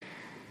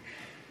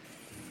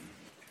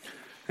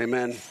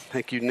Amen.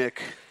 Thank you,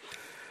 Nick.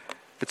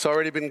 It's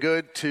already been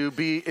good to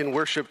be in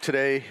worship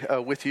today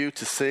with you,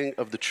 to sing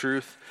of the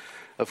truth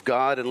of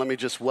God. And let me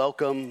just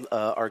welcome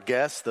our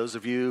guests, those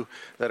of you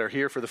that are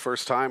here for the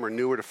first time or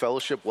newer to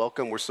fellowship,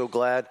 welcome. We're so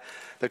glad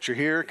that you're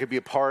here, could be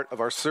a part of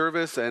our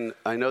service. And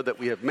I know that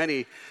we have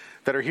many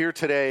that are here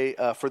today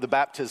for the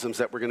baptisms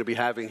that we're going to be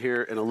having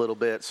here in a little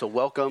bit. So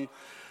welcome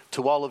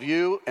to all of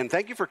you, and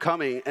thank you for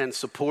coming and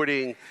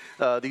supporting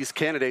these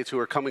candidates who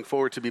are coming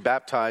forward to be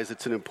baptized.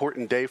 It's an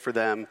important day for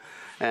them,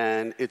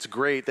 and it's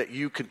great that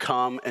you could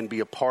come and be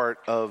a part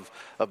of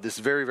this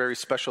very, very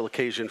special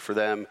occasion for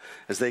them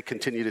as they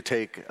continue to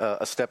take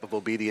a step of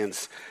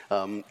obedience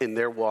in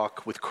their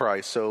walk with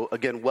Christ. So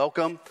again,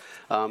 welcome.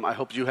 I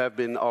hope you have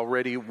been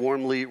already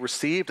warmly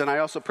received, and I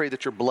also pray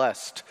that you're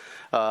blessed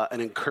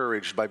and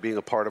encouraged by being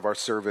a part of our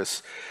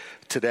service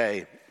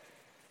today.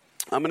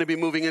 I'm going to be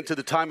moving into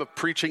the time of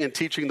preaching and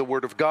teaching the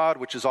Word of God,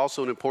 which is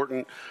also an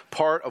important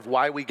part of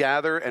why we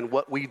gather and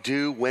what we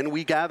do when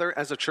we gather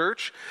as a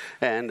church.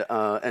 And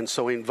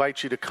so I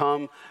invite you to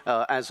come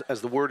as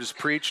the Word is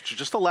preached, to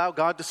just allow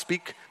God to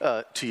speak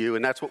to you.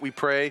 And that's what we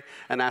pray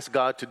and ask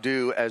God to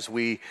do as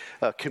we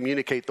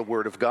communicate the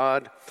Word of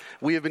God.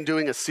 We have been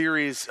doing a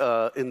series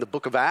in the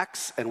book of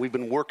Acts, and we've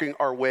been working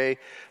our way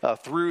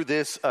through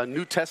this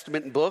New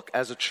Testament book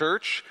as a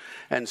church.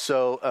 And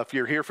so if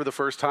you're here for the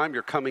first time,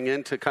 you're coming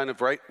in to kind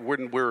of right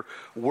when we're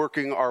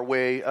working our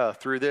way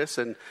through this,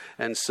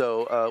 and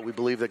so we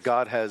believe that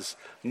God has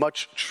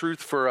much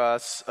truth for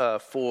us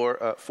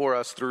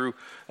through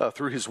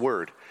His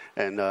Word,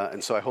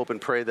 and so I hope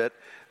and pray that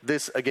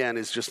this again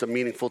is just a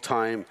meaningful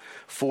time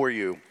for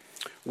you.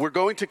 We're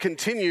going to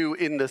continue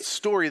in the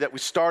story that we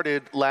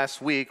started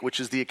last week,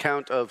 which is the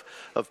account of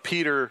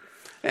Peter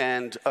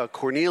and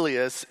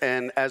Cornelius.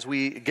 And as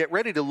we get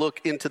ready to look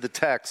into the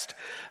text,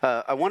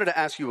 I wanted to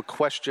ask you a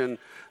question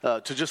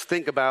to just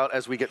think about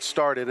as we get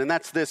started. And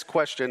that's this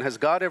question: has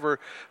God ever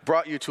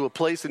brought you to a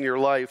place in your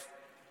life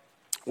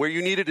where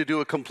you needed to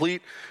do a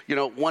complete,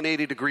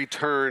 180-degree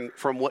turn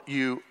from what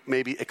you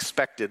maybe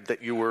expected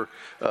that you were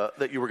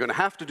going to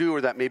have to do,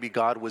 or that maybe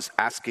God was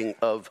asking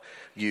of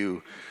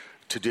you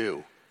to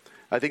do?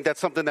 I think that's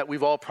something that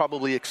we've all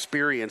probably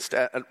experienced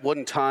at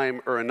one time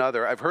or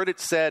another. I've heard it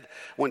said,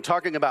 when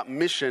talking about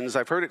missions,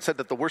 I've heard it said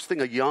that the worst thing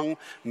a young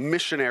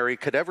missionary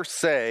could ever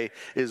say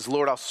is,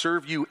 "Lord, I'll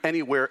serve you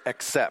anywhere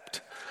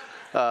except."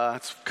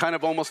 It's kind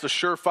of almost a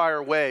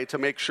surefire way to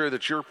make sure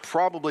that you're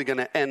probably going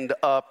to end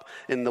up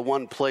in the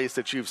one place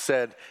that you've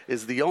said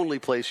is the only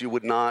place you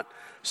would not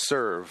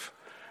serve.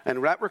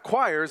 And that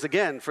requires,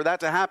 again, for that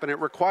to happen, it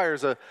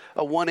requires a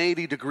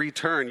 180-degree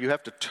turn. You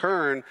have to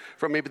turn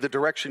from maybe the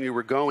direction you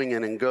were going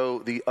in and go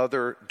the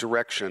other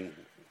direction.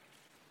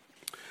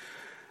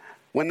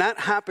 When that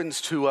happens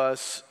to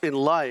us in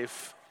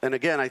life, and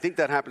again, I think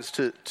that happens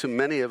to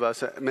many of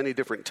us at many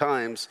different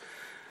times,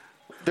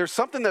 there's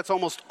something that's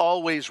almost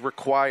always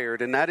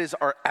required, and that is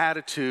our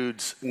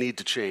attitudes need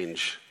to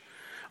change.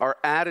 Our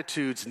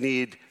attitudes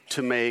need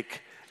to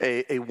make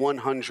a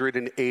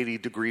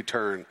 180-degree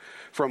turn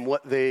from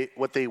what they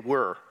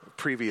were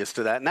previous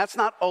to that. And that's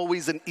not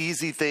always an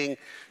easy thing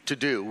to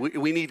do.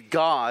 We need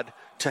God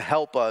to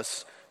help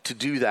us to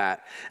do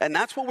that. And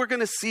that's what we're going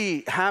to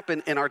see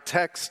happen in our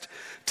text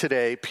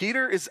today.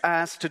 Peter is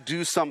asked to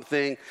do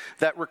something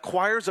that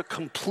requires a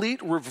complete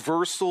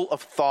reversal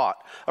of thought,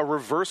 a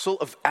reversal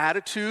of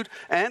attitude,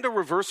 and a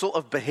reversal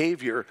of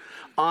behavior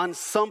on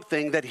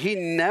something that he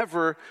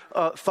never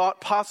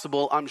thought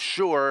possible, I'm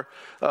sure,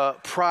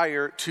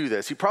 prior to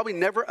this. He probably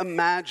never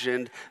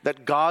imagined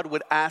that God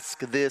would ask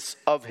this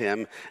of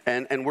him,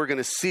 and we're going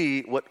to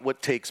see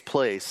what takes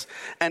place.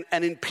 And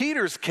in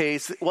Peter's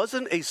case, it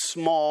wasn't a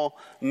small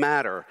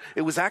matter.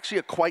 It was actually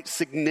a quite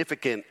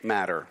significant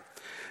matter.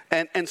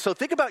 And so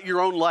think about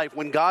your own life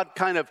when God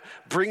kind of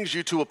brings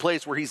you to a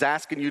place where he's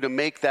asking you to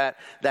make that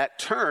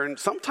turn.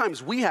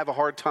 Sometimes we have a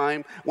hard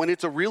time when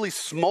it's a really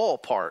small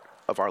part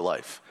of our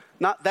life,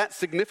 not that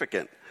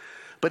significant.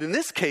 But in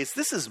this case,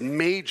 this is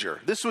major.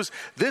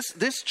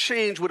 This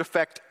change would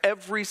affect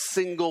every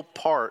single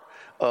part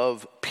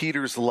of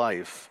Peter's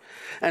life.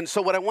 And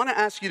so what I want to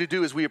ask you to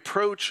do as we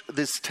approach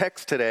this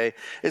text today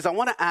is I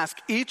want to ask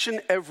each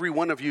and every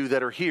one of you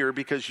that are here,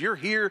 because you're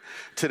here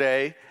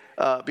today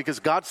because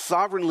God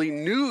sovereignly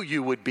knew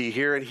you would be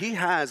here, and he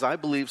has, I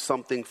believe,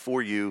 something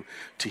for you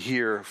to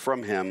hear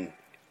from him.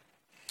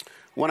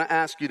 I want to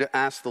ask you to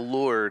ask the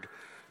Lord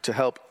to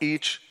help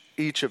each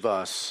of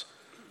us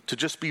to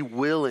just be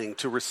willing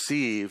to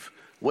receive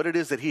what it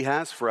is that he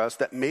has for us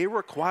that may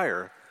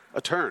require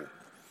a turn,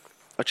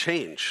 a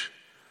change,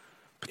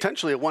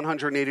 potentially a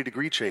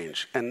 180-degree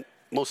change, and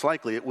most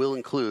likely it will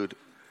include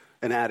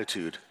an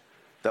attitude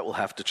that will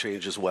have to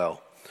change as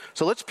well.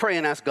 So let's pray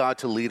and ask God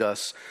to lead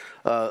us.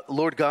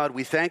 Lord God,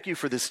 we thank you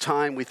for this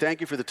time. We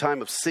thank you for the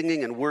time of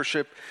singing and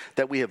worship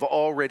that we have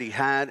already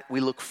had. We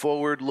look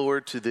forward,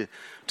 Lord, to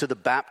the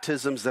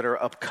baptisms that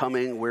are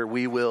upcoming, where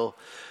we will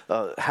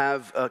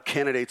have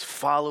candidates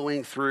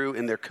following through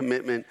in their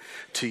commitment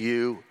to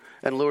you.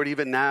 And Lord,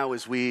 even now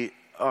as we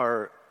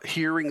are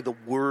hearing the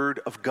word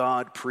of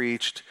God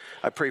preached.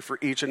 I pray for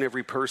each and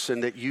every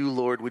person that you,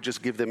 Lord, would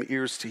just give them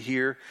ears to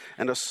hear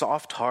and a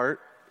soft heart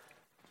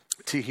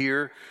to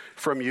hear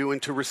from you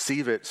and to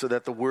receive it so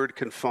that the word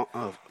could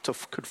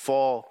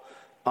fall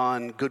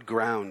on good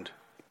ground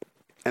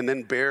and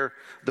then bear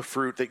the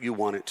fruit that you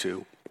want it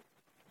to.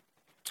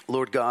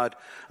 Lord God,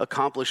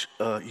 accomplish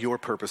your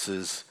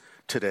purposes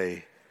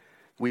today,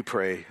 we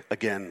pray,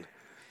 again,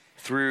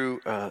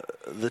 through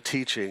the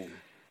teaching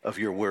of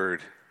your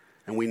word.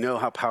 And we know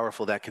how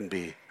powerful that can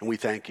be. And we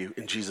thank you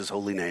in Jesus'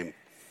 holy name.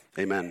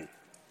 Amen.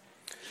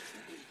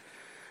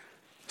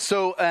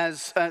 So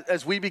as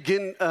we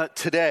begin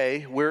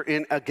today, we're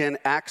in, again,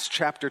 Acts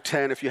chapter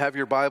 10. If you have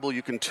your Bible,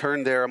 you can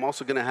turn there. I'm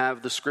also going to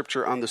have the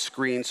scripture on the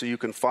screen so you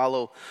can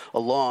follow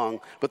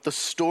along. But the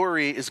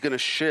story is going to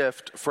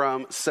shift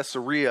from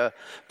Caesarea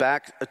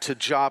back to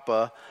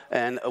Joppa.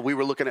 And we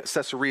were looking at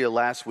Caesarea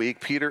last week.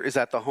 Peter is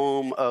at the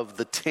home of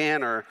the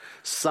tanner,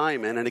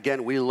 Simon. And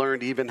again, we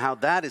learned even how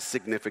that is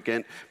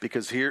significant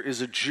because here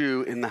is a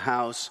Jew in the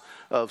house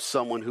of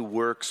someone who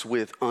works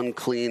with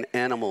unclean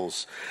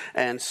animals.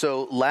 And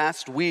so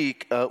last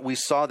week, we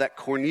saw that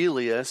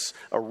Cornelius,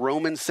 a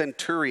Roman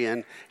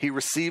centurion, he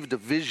received a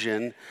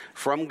vision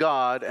from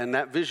God, and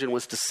that vision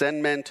was to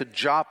send men to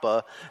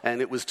Joppa,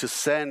 and it was to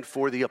send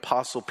for the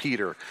Apostle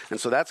Peter. And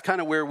so that's kind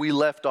of where we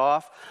left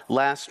off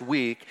last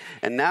week.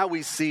 And now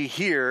we see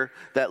here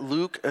that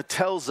Luke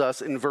tells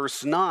us in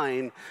verse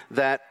 9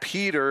 that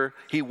Peter,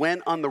 he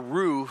went on the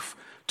roof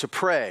to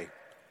pray.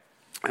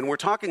 And we're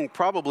talking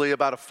probably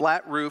about a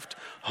flat-roofed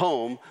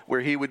home where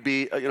he would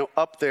be,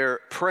 up there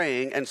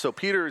praying. And so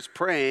Peter is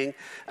praying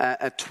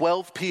at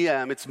 12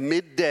 p.m. It's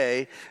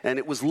midday, and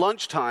it was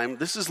lunchtime.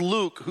 This is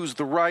Luke, who's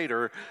the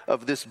writer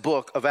of this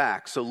book of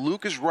Acts. So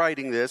Luke is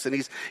writing this, and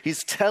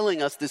he's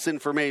telling us this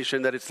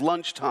information that it's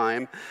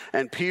lunchtime,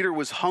 and Peter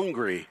was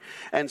hungry.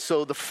 And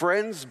so the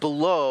friends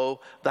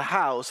below the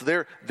house,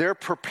 they're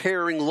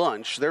preparing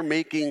lunch. They're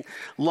making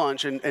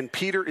lunch, and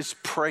Peter is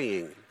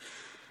praying.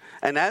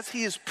 And as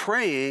he is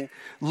praying,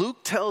 Luke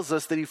tells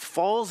us that he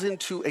falls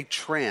into a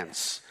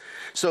trance.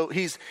 So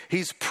he's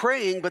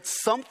praying, but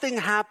something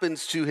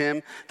happens to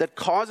him that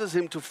causes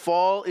him to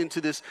fall into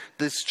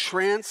this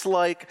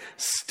trance-like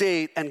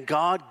state, and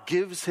God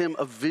gives him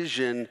a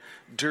vision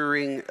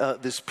during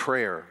this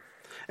prayer.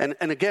 And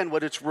again,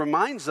 what it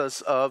reminds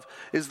us of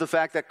is the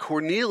fact that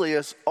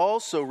Cornelius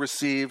also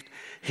received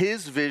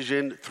his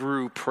vision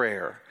through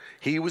prayer.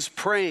 He was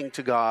praying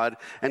to God,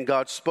 and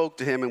God spoke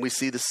to him, and we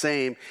see the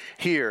same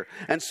here.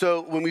 And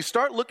so when we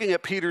start looking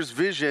at Peter's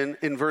vision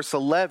in verse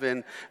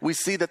 11, we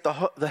see that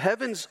the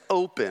heavens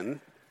open,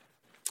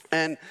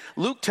 and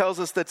Luke tells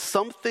us that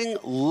something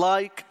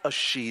like a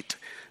sheet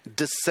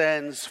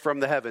descends from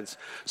the heavens.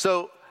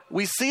 So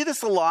we see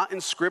this a lot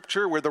in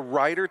Scripture where the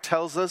writer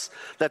tells us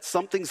that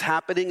something's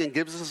happening and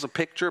gives us a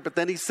picture, but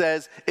then he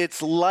says,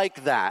 it's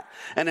like that.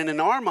 And then in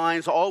our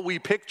minds, all we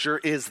picture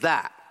is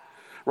that.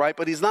 Right?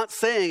 But he's not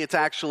saying it's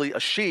actually a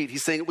sheet.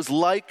 He's saying it was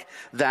like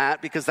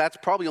that because that's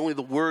probably only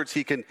the words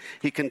he can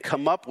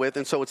come up with.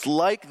 And so it's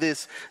like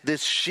this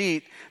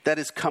sheet that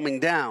is coming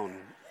down.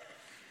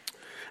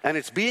 And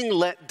it's being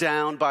let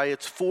down by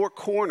its four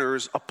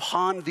corners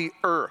upon the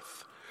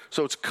earth.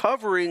 So it's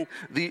covering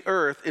the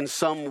earth in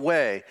some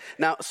way.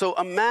 Now, so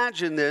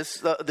imagine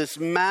this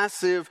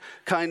massive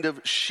kind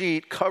of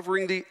sheet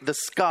covering the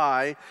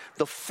sky.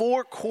 The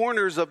four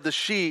corners of the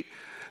sheet,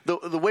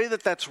 the way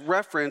that's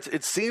referenced,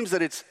 it seems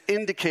that it's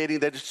indicating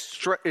that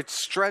it's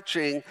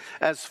stretching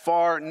as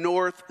far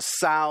north,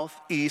 south,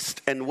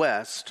 east, and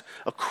west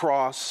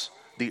across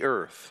the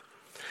earth.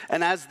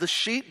 And as the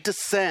sheet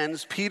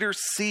descends, Peter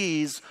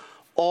sees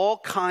all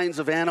kinds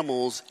of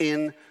animals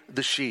in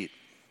the sheet.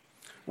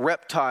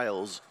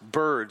 Reptiles,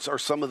 birds are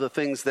some of the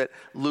things that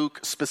Luke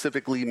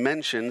specifically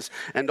mentions,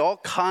 and all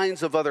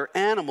kinds of other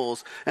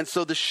animals. And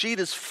so the sheet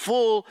is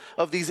full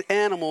of these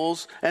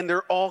animals, and there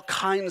are all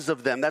kinds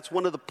of them. That's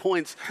one of the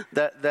points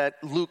that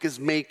Luke is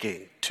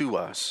making to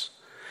us.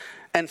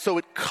 And so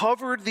it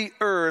covered the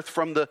earth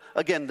from the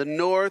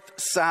north,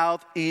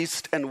 south,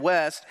 east, and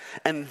west,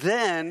 and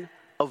then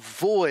a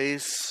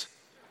voice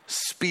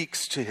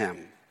speaks to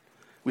him.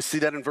 We see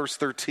that in verse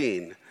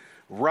 13.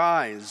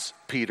 Rise,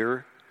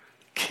 Peter,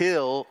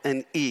 kill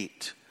and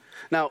eat.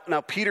 Now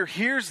Peter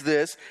hears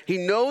this. He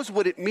knows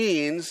what it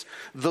means.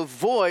 The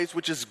voice,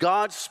 which is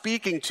God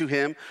speaking to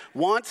him,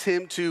 wants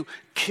him to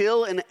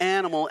kill an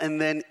animal and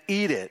then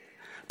eat it.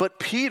 But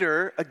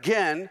Peter,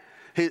 again,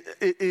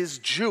 is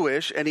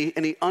Jewish, and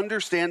he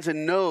understands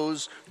and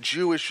knows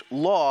Jewish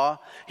law.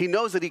 He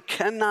knows that he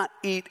cannot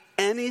eat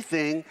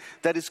anything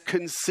that is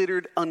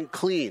considered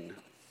unclean.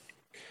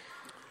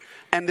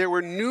 And there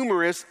were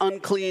numerous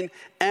unclean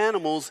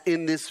animals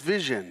in this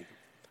vision.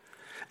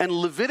 And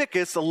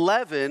Leviticus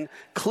 11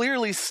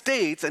 clearly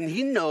states, and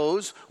he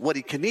knows what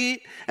he can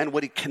eat and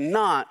what he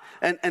cannot.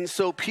 And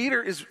so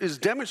Peter is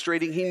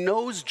demonstrating he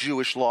knows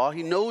Jewish law,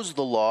 he knows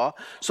the law.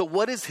 So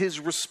what is his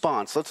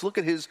response? Let's look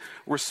at his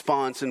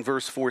response in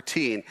verse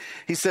 14.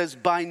 He says,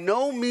 "By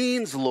no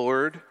means,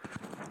 Lord,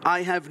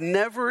 I have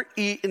never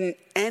eaten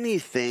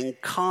anything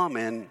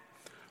common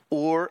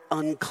or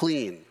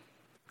unclean.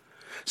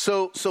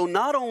 So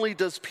not only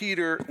does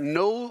Peter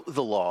know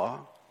the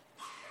law,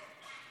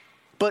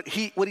 but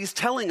what he's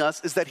telling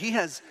us is that he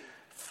has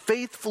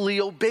faithfully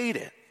obeyed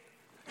it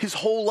his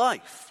whole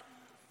life.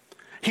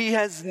 He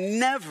has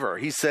never,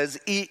 he says,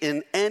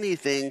 eaten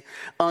anything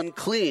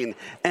unclean.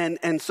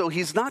 And so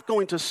he's not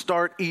going to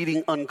start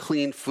eating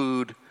unclean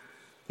food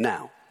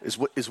now, is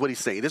what he's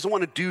saying. He doesn't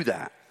want to do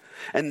that.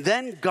 And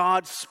then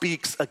God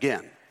speaks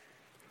again.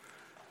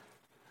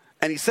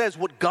 And he says,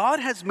 what God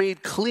has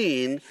made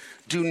clean,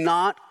 do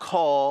not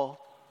call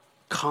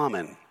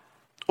common.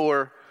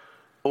 Or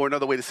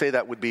another way to say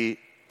that would be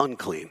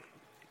unclean.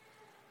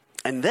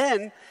 And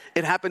then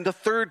it happened a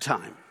third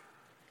time.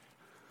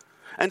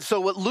 And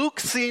so what Luke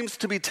seems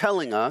to be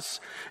telling us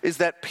is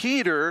that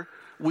Peter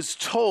was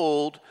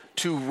told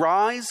to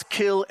rise,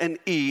 kill, and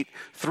eat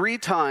 3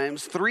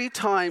 times. 3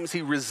 times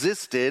he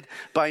resisted,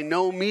 by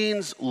no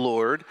means,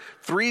 Lord.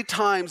 3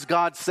 times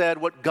God said,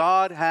 what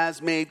God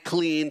has made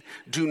clean,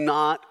 do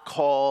not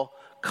call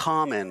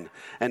common.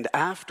 And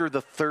after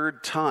the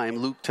 3rd time,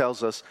 Luke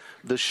tells us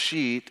the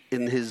sheet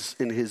in his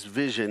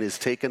vision is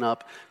taken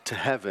up to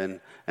heaven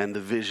and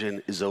the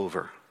vision is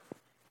over.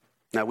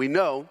 Now we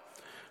know,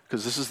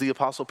 because this is the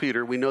Apostle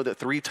Peter, we know that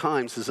 3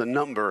 times is a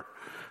number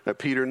that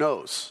Peter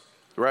knows,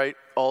 right?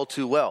 All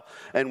too well.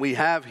 And we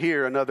have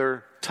here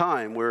another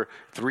time where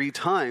 3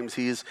 times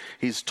he's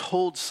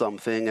told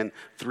something and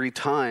 3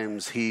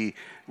 times he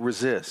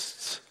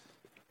resists.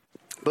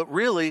 But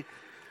really,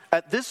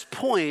 at this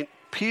point,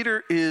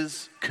 Peter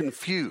is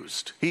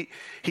confused.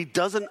 He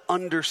doesn't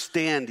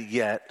understand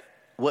yet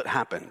what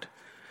happened.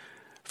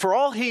 For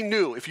all he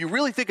knew, if you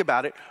really think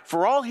about it,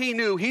 for all he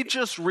knew, he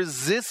just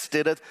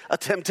resisted a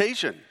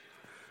temptation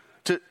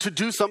to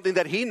do something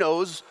that he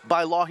knows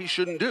by law he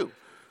shouldn't do.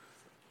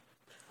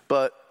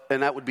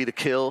 And that would be to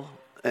kill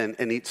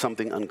and eat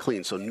something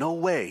unclean. So no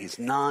way, he's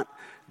not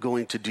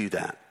going to do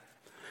that.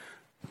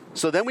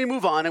 So then we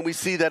move on and we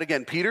see that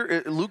again,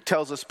 Luke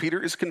tells us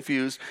Peter is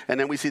confused, and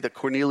then we see that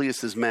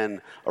Cornelius'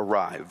 men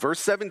arrive. Verse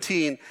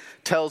 17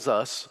 tells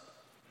us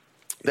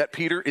that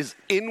Peter is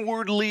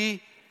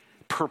inwardly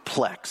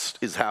perplexed,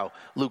 is how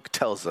Luke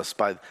tells us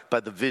by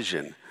the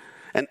vision.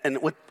 And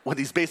what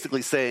he's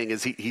basically saying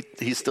is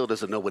he still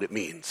doesn't know what it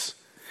means.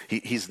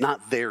 He's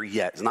not there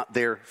yet. He's not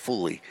there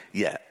fully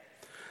yet.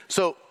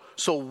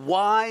 So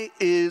why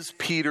is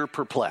Peter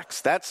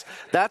perplexed? That's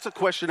a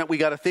question that we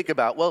got to think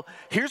about. Well,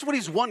 here's what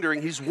he's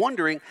wondering. He's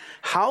wondering,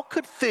 how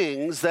could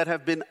things that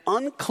have been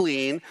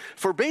unclean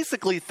for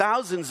basically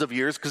thousands of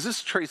years, because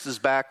this traces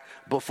back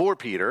before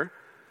Peter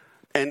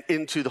and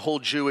into the whole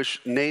Jewish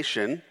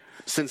nation,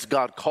 since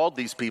God called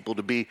these people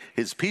to be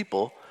his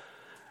people,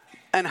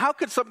 and how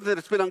could something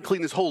that's been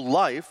unclean his whole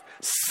life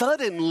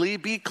suddenly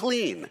be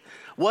clean?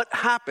 What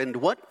happened?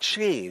 What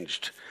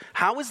changed?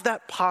 How is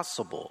that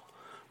possible?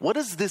 What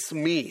does this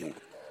mean?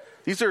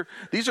 These are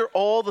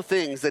all the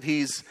things that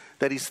he's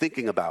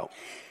thinking about.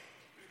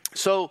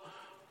 So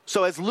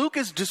as Luke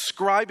is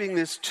describing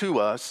this to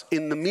us,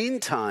 in the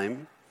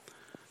meantime,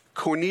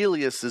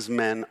 Cornelius'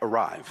 men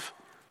arrive.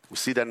 We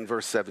see that in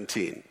verse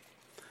 17.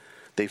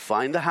 They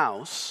find the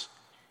house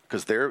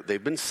because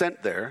they've been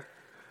sent there,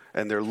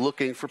 and they're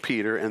looking for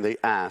Peter, and they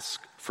ask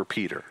for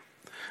Peter.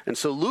 And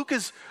so Luke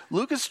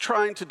is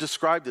trying to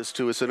describe this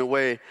to us in a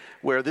way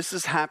where this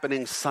is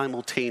happening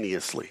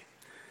simultaneously.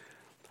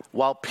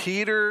 While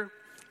Peter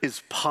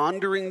is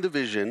pondering the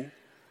vision,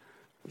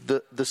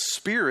 the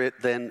Spirit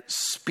then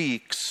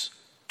speaks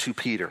to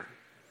Peter.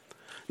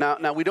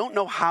 Now we don't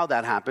know how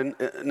that happened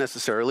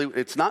necessarily.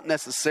 It's not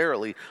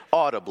necessarily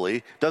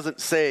audibly. Doesn't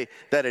say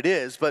that it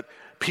is, but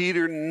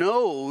Peter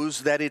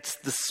knows that it's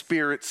the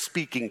Spirit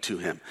speaking to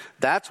him.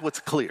 That's what's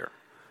clear.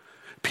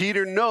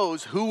 Peter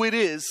knows who it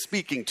is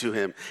speaking to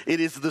him. It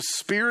is the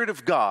Spirit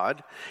of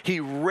God. He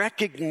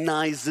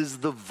recognizes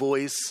the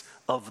voice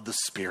of the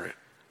Spirit.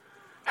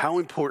 How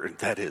important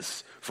that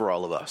is for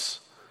all of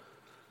us.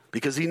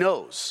 Because he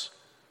knows.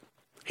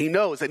 He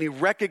knows and he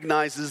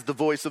recognizes the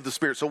voice of the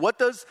Spirit. So what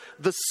does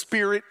the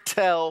Spirit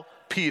tell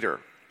Peter?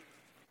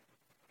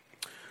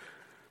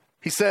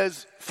 He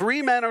says,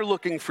 3 men are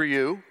looking for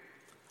you.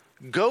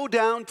 Go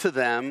down to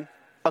them,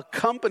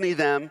 accompany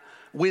them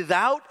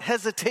without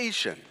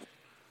hesitation.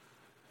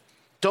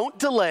 Don't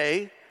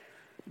delay.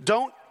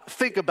 Don't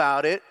think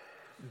about it.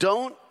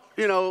 Don't,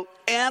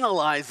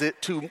 analyze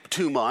it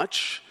too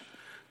much.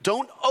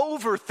 Don't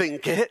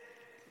overthink it.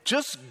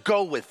 Just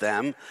go with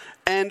them.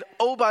 And,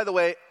 oh, by the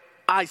way,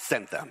 I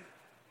sent them.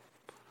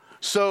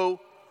 So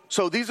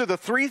these are the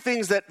 3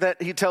 things that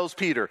he tells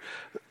Peter.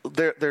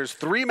 There's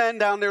 3 men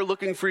down there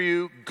looking for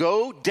you.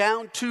 Go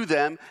down to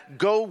them.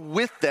 Go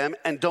with them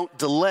and don't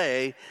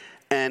delay.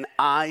 And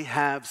I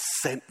have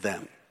sent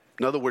them.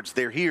 In other words,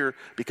 they're here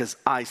because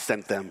I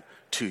sent them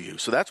to you.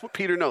 So that's what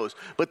Peter knows.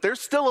 But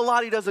there's still a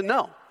lot he doesn't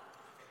know,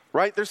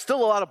 right? There's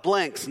still a lot of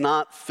blanks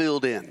not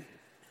filled in.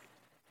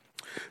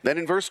 Then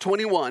in verse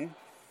 21,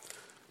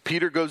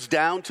 Peter goes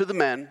down to the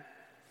men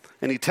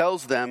and he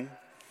tells them,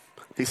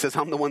 he says,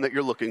 I'm the one that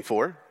you're looking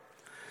for.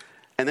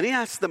 And then he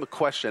asks them a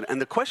question. And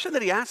the question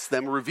that he asks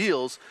them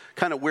reveals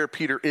kind of where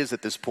Peter is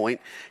at this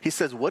point. He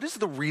says, what is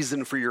the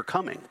reason for your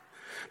coming?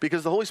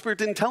 Because the Holy Spirit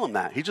didn't tell him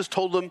that. He just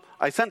told them,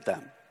 I sent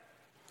them.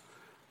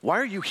 Why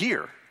are you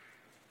here?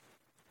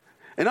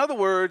 In other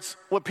words,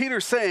 what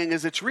Peter's saying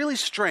is it's really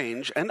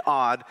strange and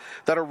odd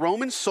that a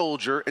Roman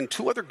soldier and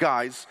 2 other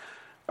guys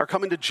are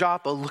coming to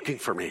Joppa looking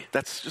for me.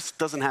 That just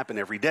doesn't happen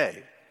every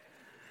day.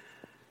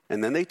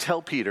 And then they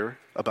tell Peter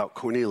about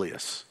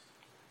Cornelius,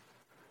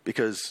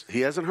 because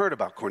he hasn't heard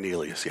about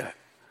Cornelius yet.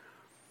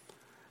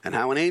 And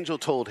how an angel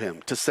told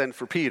him to send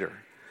for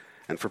Peter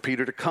and for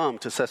Peter to come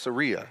to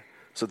Caesarea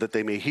so that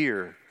they may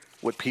hear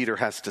what Peter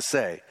has to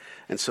say.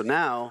 And so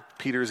now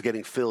Peter is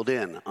getting filled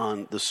in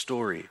on the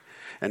story.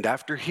 And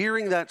after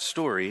hearing that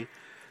story,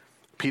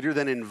 Peter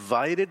then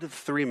invited the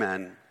 3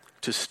 men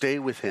to stay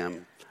with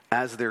him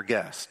as their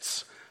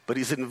guests. But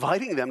he's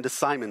inviting them to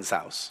Simon's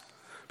house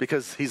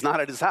because he's not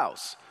at his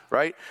house,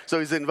 right? So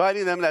he's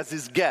inviting them as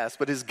his guest,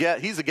 but he's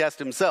a guest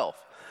himself.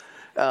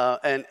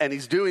 And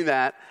he's doing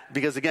that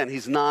because, again,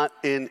 he's not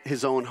in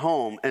his own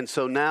home. And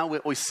so now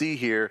what we see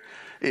here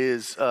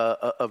is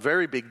a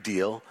very big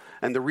deal.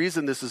 And the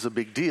reason this is a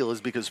big deal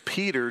is because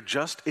Peter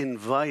just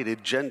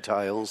invited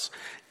Gentiles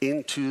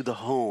into the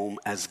home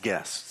as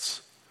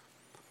guests.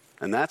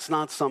 And that's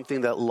not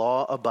something that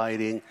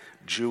law-abiding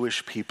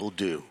Jewish people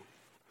do.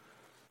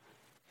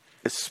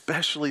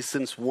 Especially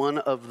since one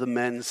of the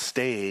men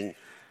staying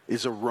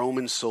is a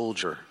Roman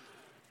soldier.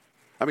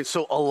 I mean,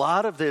 so a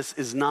lot of this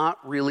is not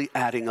really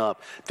adding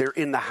up. They're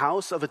in the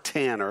house of a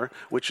tanner,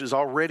 which is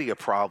already a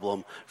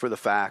problem for the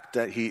fact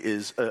that he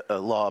is a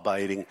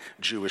law-abiding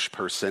Jewish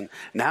person.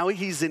 Now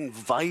he's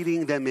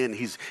inviting them in.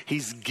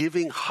 He's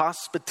giving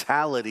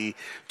hospitality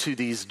to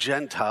these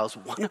Gentiles,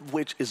 one of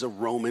which is a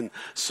Roman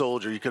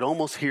soldier. You could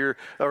almost hear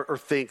or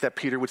think that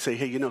Peter would say,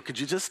 hey, could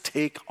you just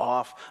take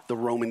off the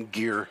Roman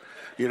gear?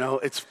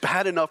 It's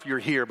bad enough you're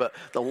here, but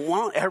I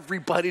want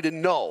everybody to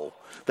know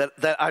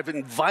that I've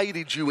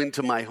invited you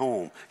into my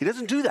home. He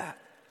doesn't do that.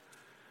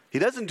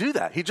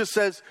 He just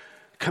says,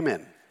 come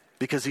in,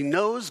 because he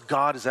knows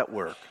God is at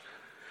work.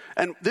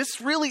 And this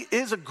really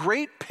is a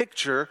great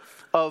picture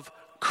of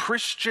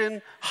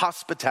Christian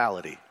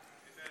hospitality.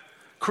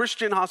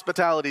 Christian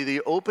hospitality,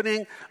 the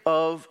opening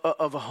of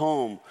a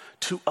home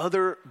to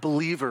other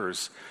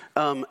believers.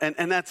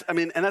 And that's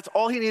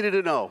all he needed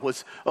to know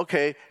was,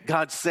 okay,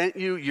 God sent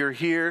you, you're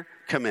here,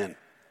 come in.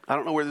 I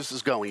don't know where this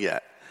is going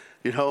yet.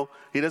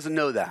 He doesn't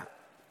know that.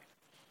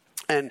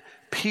 And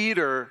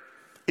Peter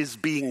is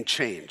being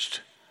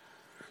changed.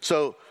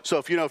 So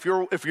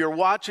if you're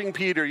watching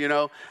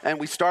Peter, and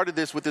we started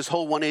this with this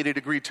whole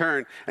 180-degree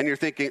turn, and you're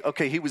thinking,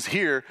 okay, he was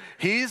here,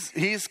 he's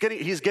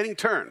getting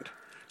turned.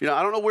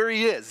 I don't know where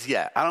he is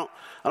yet. I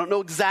don't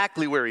know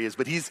exactly where he is,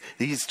 but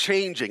he's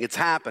changing. It's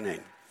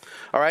happening.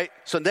 All right.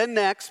 So then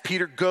next,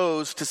 Peter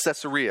goes to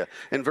Caesarea.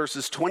 In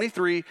verses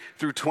 23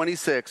 through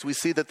 26, we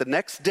see that the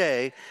next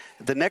day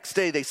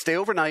they stay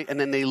overnight and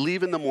then they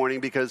leave in the morning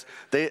because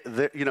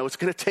it's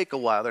going to take a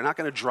while. They're not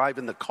going to drive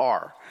in the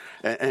car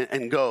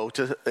and go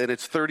to, and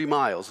it's 30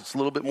 miles. It's a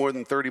little bit more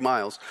than 30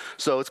 miles.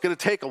 So it's going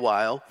to take a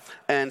while.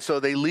 And so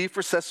they leave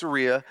for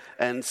Caesarea,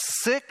 and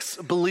 6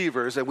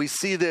 believers, and we'll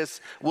see this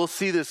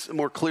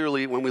more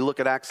clearly when we look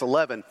at Acts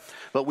 11,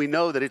 but we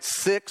know that it's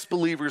 6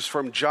 believers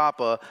from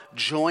Joppa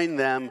join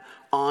them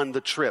on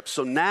the trip.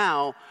 So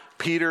now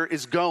Peter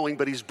is going,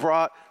 but he's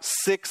brought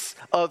 6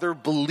 other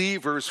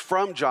believers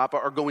from Joppa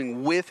are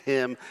going with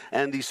him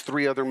and these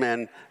 3 other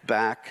men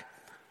back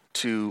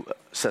to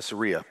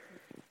Caesarea.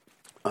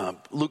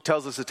 Luke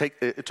tells us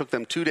it took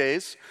them 2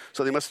 days,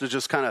 so they must have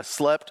just kind of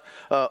slept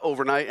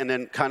overnight and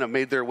then kind of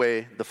made their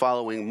way the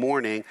following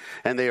morning.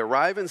 And they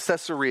arrive in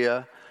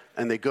Caesarea,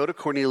 and they go to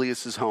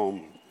Cornelius'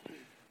 home.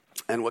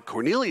 And what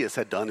Cornelius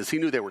had done is he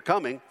knew they were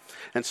coming,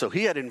 and so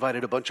he had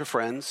invited a bunch of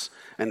friends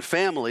and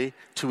family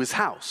to his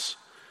house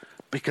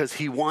because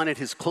he wanted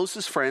his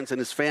closest friends and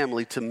his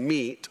family to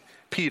meet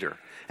Peter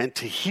and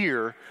to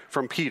hear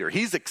from Peter.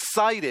 He's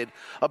excited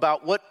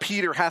about what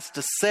Peter has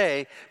to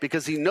say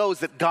because he knows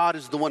that God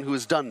is the one who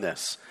has done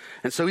this.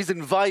 And so he's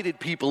invited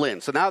people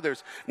in. So now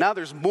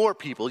there's more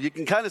people. You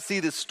can kind of see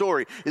this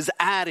story is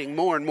adding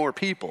more and more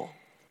people.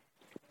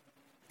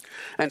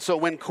 And so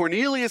when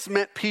Cornelius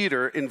met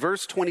Peter in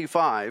verse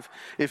 25,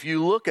 if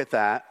you look at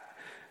that,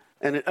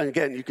 and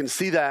again, you can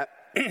see that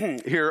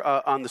here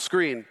on the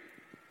screen,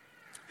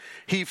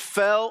 he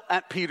fell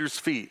at Peter's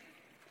feet.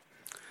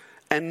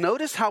 And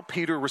notice how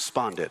Peter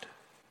responded.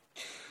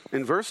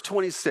 In verse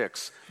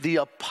 26, the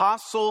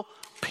apostle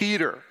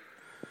Peter,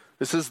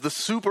 this is the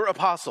super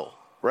apostle,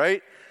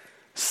 right?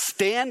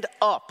 Stand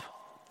up.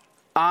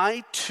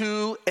 I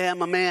too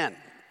am a man.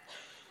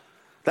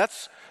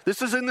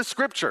 This is in the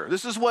scripture.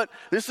 This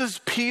is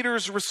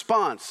Peter's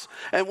response.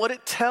 And what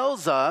it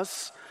tells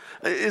us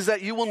is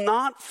that you will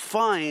not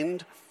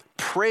find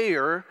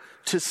prayer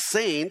to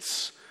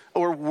saints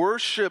or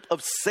worship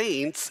of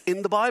saints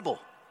in the Bible.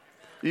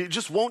 You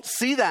just won't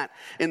see that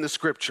in the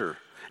scripture.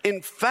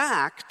 In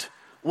fact,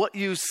 what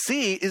you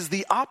see is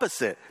the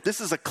opposite.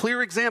 This is a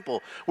clear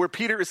example where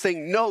Peter is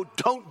saying, no,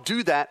 don't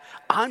do that.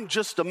 I'm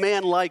just a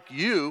man like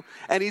you.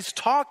 And he's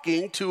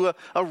talking to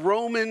a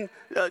Roman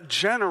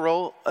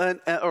general or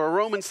a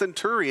Roman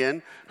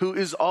centurion who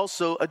is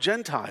also a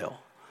Gentile.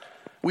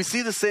 We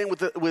see the same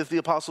with the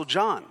Apostle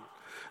John.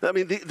 I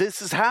mean, this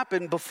has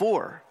happened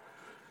before.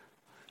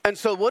 And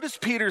so what does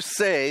Peter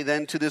say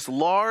then to this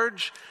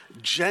large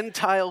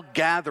Gentile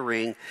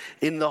gathering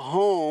in the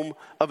home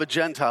of a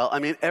Gentile? I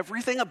mean,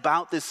 everything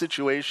about this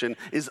situation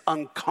is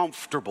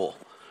uncomfortable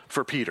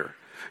for Peter.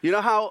 You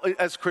know how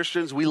as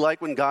Christians we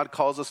like when God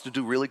calls us to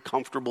do really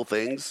comfortable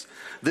things?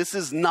 This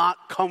is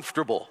not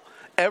comfortable.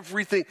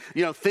 Everything,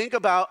 think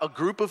about a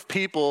group of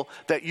people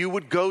that you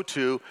would go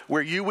to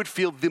where you would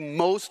feel the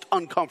most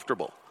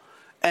uncomfortable.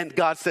 And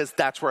God says,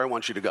 that's where I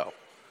want you to go.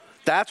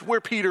 That's where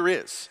Peter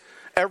is.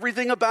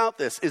 Everything about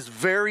this is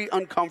very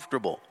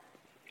uncomfortable.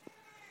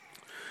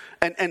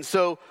 And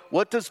so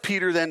what does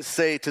Peter then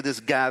say to this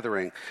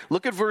gathering?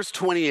 Look at verse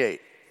 28.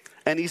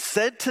 And he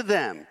said to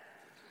them,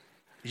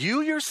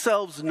 you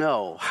yourselves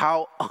know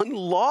how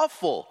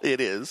unlawful it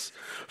is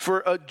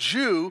for a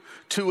Jew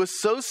to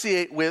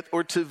associate with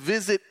or to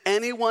visit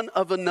anyone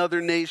of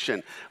another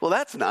nation. Well,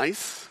 that's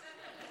nice.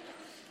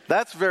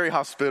 That's very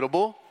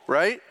hospitable,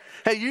 right?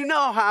 Hey, you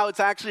know how it's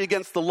actually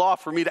against the law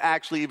for me to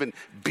actually even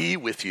be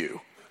with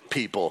you.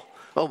 People.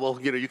 Oh,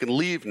 well, you can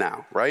leave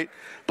now, right?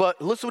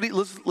 But listen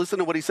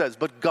to what he says.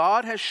 But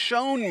God has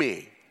shown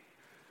me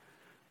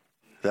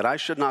that I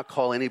should not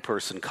call any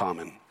person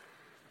common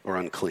or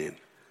unclean.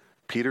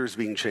 Peter is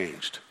being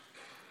changed.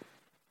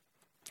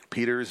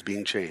 Peter is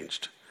being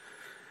changed.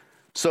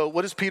 So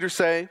what does Peter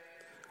say?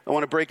 I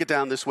want to break it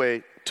down this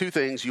way. Two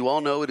things. You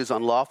all know it is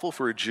unlawful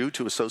for a Jew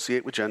to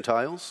associate with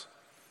Gentiles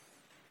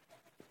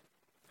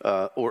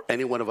or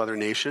anyone of other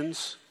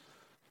nations.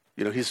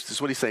 This is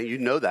what he's saying. You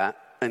know that.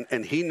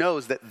 And he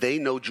knows that they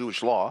know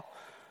Jewish law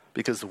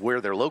because of where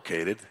they're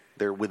located.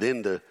 They're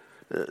within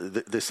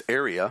this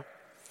area.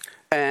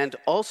 And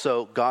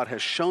also, God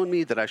has shown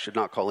me that I should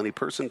not call any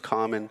person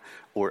common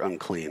or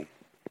unclean.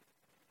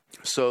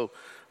 So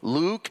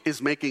Luke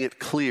is making it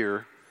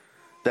clear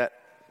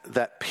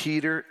that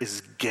Peter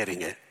is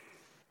getting it.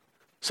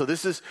 So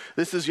this is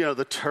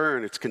the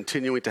turn. It's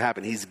continuing to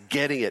happen. He's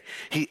getting it.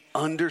 He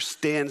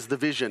understands the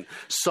vision.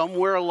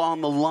 Somewhere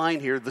along the line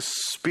here, the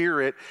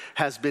Spirit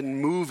has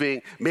been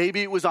moving.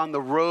 Maybe it was on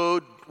the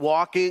road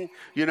walking,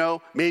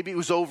 maybe it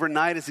was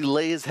overnight as he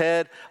lay his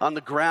head on the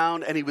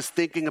ground and he was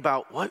thinking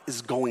about what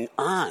is going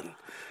on.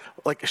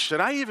 Like, should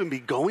I even be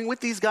going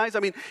with these guys? I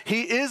mean,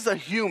 he is a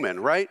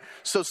human, right?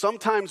 So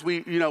sometimes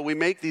we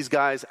make these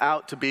guys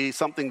out to be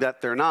something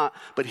that they're not,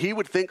 but he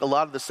would think a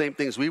lot of the same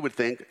things we would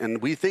think,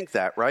 and we think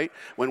that, right?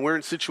 When we're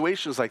in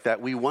situations like that,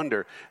 we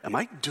wonder, am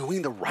I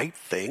doing the right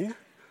thing?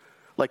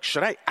 Like,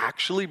 should I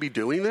actually be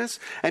doing this?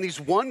 And he's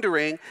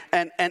wondering,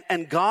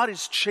 and God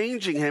is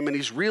changing him, and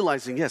he's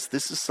realizing, yes,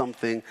 this is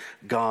something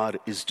God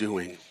is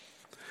doing.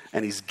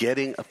 And he's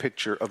getting a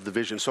picture of the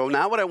vision. So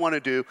now what I want to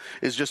do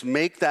is just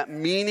make that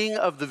meaning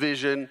of the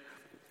vision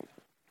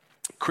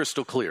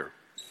crystal clear.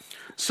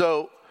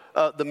 So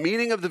the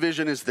meaning of the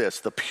vision is this: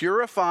 the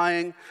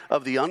purifying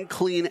of the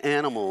unclean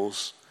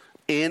animals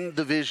in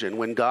the vision.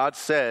 When God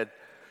said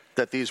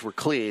that these were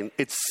clean,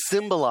 it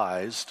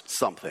symbolized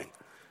something.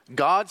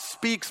 God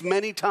speaks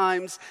many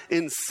times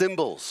in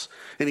symbols,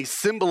 and he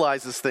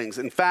symbolizes things.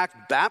 In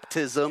fact,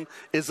 baptism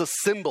is a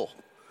symbol.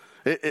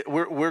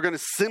 We're going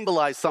to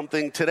symbolize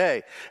something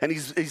today. And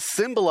he's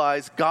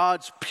symbolized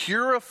God's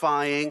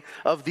purifying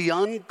of the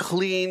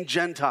unclean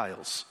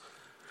Gentiles.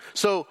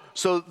 So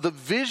the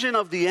vision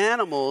of the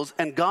animals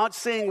and God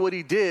saying what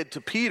he did to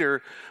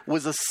Peter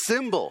was a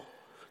symbol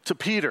to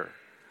Peter.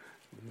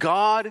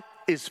 God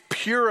is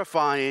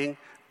purifying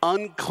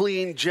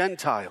unclean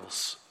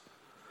Gentiles.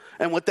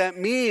 And what that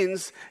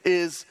means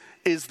is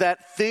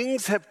that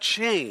things have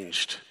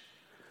changed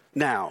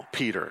now,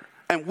 Peter.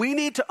 And we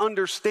need to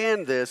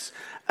understand this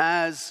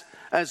as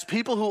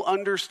people who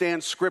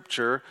understand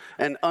Scripture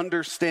and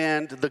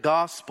understand the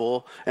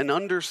gospel and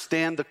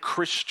understand the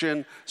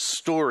Christian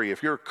story.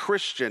 If you're a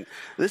Christian,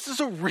 this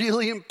is a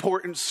really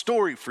important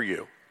story for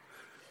you,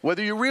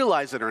 whether you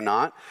realize it or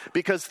not,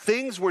 because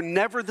things were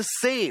never the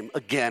same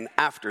again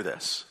after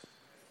this.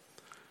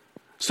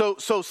 So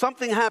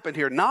something happened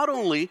here. Not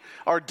only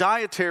are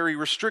dietary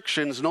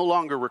restrictions no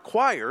longer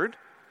required,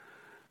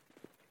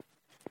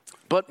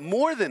 but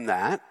more than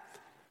that,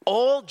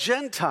 all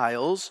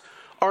Gentiles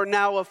are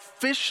now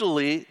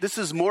officially, this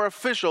is more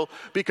official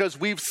because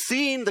we've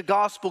seen the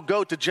gospel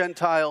go to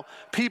Gentile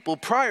people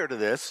prior to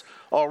this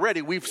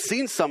already. We've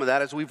seen some of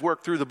that as we've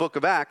worked through the book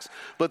of Acts,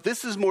 but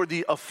this is more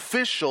the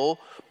official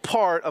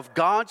part of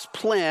God's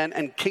plan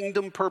and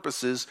kingdom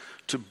purposes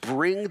to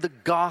bring the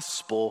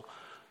gospel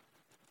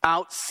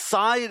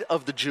outside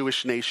of the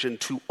Jewish nation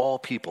to all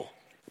people.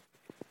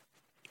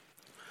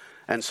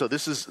 And so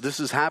this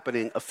is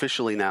happening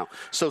officially now.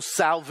 So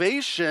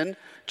salvation,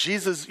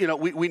 Jesus,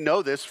 we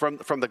know this from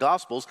the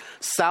Gospels.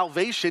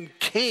 Salvation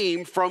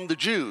came from the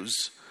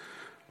Jews.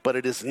 but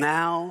it is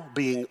now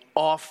being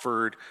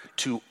offered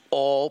to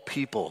all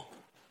people.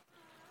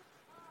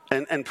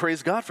 And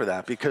praise God for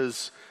that,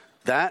 because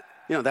that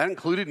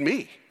included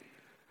me,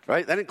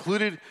 right? That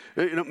included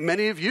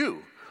many of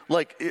you.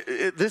 Like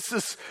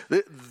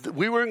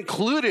we were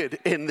included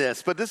in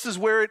this, but this is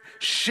where it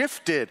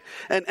shifted.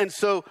 And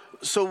so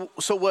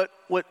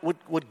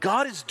what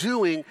God is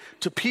doing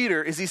to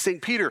Peter is he's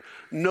saying, Peter,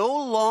 no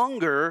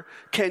longer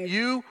can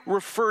you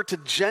refer to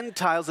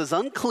Gentiles as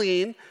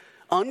unclean,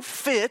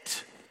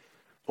 unfit,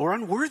 or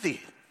unworthy.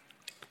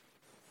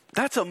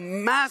 That's a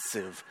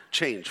massive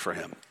change for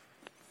him,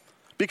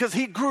 because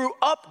he grew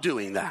up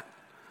doing that.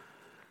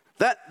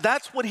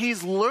 That's what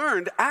he's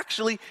learned.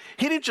 Actually,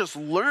 he didn't just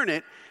learn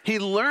it. He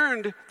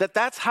learned that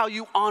that's how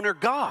you honor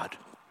God.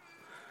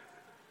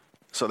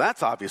 So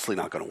that's obviously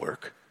not going to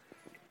work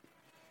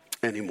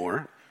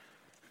anymore.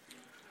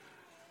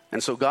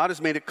 And so God has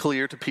made it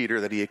clear to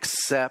Peter that he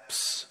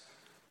accepts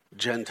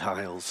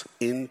Gentiles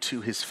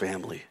into his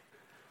family.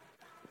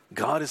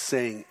 God is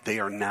saying they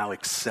are now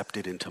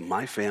accepted into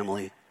my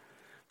family,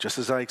 just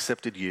as I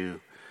accepted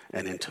you,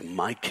 and into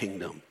my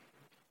kingdom.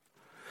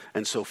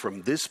 And so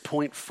from this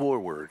point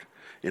forward,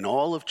 in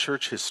all of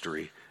church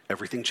history,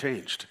 everything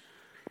changed.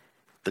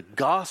 The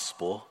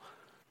gospel,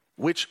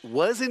 which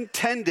was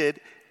intended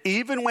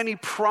even when he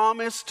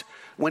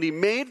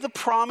made the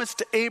promise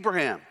to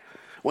Abraham.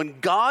 When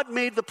God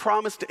made the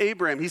promise to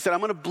Abraham, he said, I'm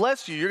going to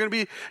bless you. You're going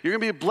to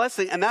be a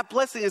blessing, and that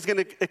blessing is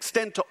going to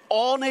extend to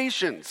all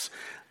nations.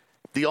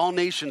 The all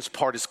nations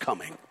part is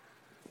coming.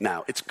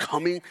 Now, it's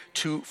coming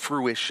to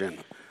fruition.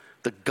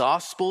 The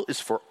gospel is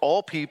for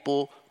all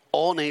people,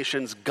 all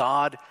nations.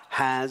 God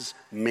has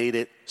made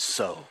it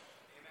so.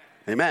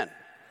 Amen.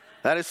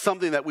 That is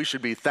something that we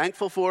should be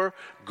thankful for,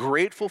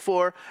 grateful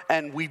for,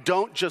 and we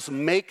don't just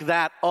make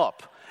that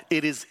up.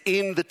 It is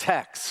in the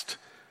text.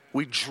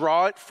 We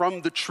draw it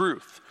from the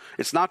truth.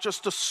 It's not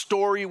just a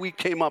story we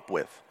came up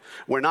with.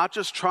 We're not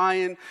just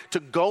trying to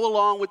go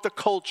along with the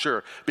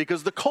culture,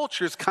 because the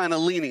culture is kind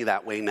of leaning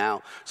that way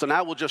now. So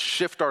now we'll just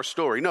shift our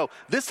story. No,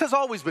 this has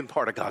always been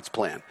part of God's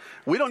plan.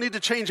 We don't need to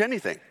change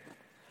anything.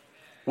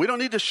 We don't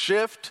need to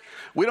shift.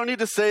 We don't need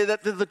to say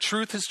that the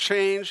truth has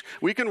changed.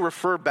 We can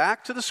refer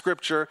back to the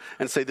scripture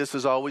and say this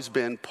has always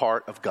been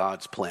part of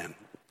God's plan.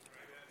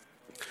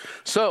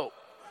 So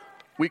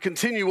we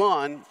continue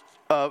on,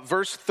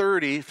 verse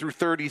 30 through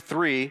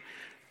 33.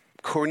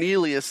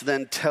 Cornelius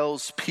then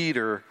tells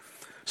Peter,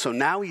 so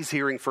now he's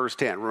hearing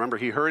firsthand. Remember,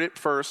 he heard it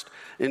first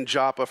in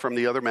Joppa from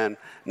the other men.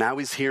 Now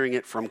he's hearing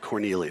it from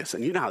Cornelius.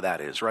 And you know how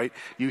that is, right?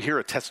 You hear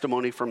a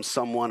testimony from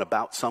someone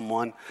about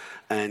someone,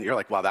 and you're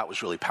like, wow, that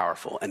was really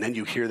powerful. And then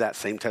you hear that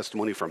same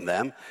testimony from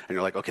them, and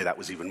you're like, okay, that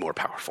was even more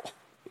powerful.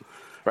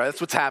 Right?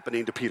 That's what's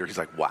happening to Peter. He's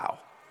like, wow.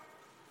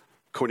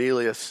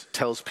 Cornelius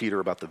tells Peter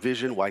about the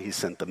vision, why he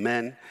sent the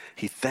men.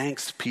 He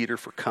thanks Peter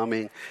for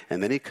coming,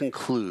 and then he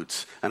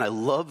concludes. And I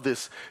love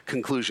this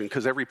conclusion,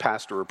 because every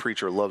pastor or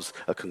preacher loves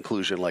a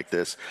conclusion like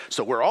this.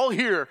 So we're all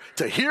here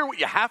to hear what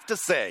you have to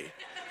say.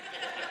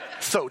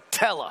 So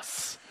tell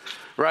us,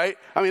 right?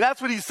 I mean, that's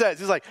what he says.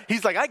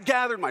 He's like, I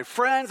gathered my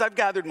friends, I've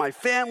gathered my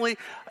family,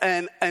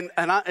 and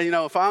I,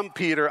 if I'm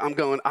Peter, I'm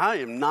going, I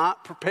am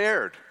not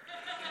prepared.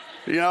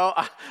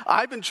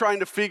 I've been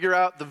trying to figure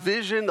out the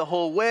vision the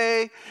whole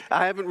way.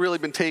 I haven't really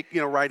been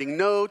writing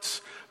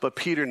notes, but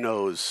Peter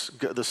knows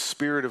the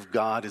Spirit of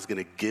God is going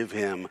to give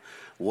him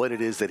what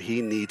it is that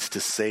he needs to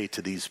say to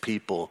these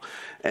people,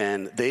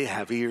 and they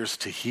have ears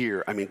to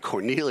hear. I mean,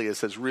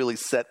 Cornelius has really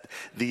set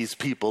these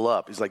people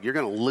up. He's like, you're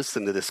going to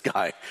listen to this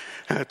guy,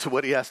 to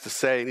what he has to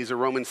say, and he's a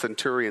Roman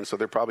centurion, so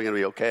they're probably going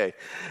to be okay.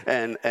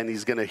 And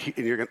they're going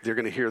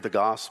to hear the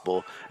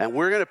gospel, and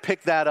we're going to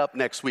pick that up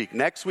next week.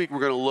 Next week, we're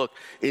going to look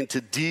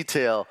into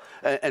detail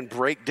and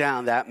break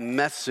down that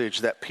message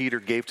that Peter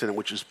gave to them,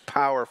 which is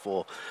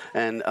powerful.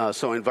 And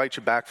so I invite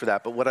you back for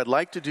that. But what I'd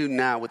like to do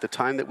now, with the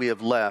time that we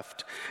have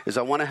left, is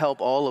I want to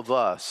help all of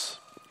us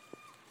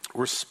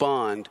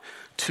respond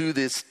to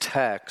this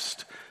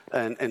text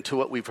and to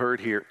what we've heard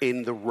here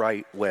in the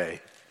right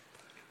way.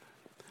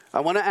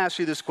 I want to ask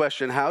you this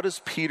question: how does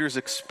Peter's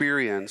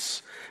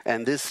experience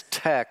and this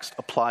text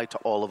apply to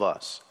all of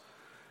us?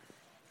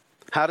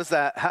 How does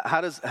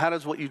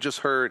what you just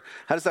heard,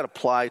 how does that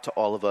apply to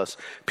all of us?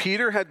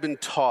 Peter had been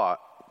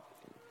taught,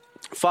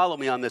 follow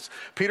me on this,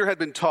 Peter had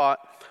been taught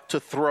to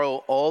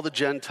throw all the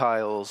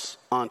Gentiles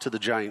onto the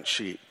giant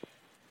sheet.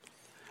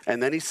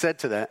 And then he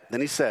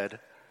said,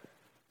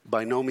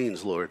 by no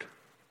means, Lord,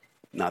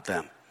 not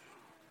them.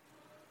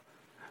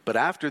 But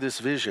after this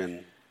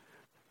vision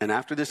and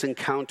after this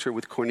encounter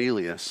with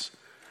Cornelius,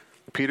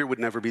 Peter would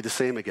never be the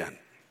same again.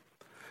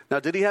 Now,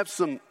 did he have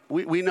some,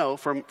 we know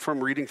from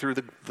reading through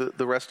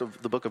the rest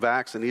of the book of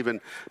Acts and even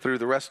through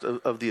the rest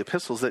of the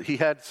epistles that he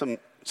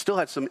still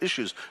had some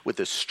issues with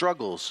this,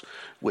 struggles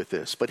with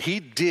this. But he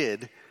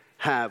did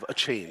have a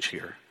change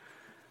here.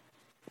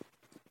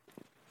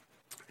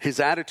 His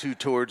attitude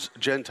towards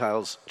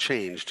Gentiles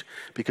changed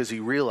because he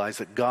realized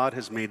that God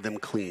has made them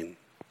clean.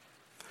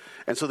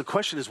 And so the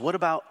question is, what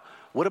about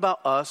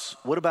us?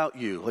 What about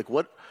you? Like,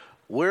 what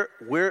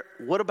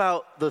What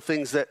about the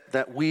things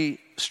that we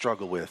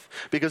struggle with?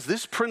 Because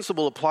this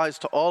principle applies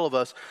to all of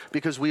us,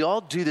 because we all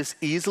do this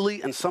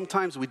easily, and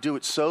sometimes we do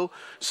it so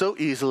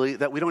easily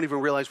that we don't even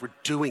realize we're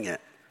doing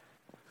it.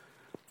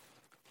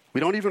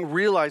 We don't even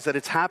realize that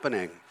it's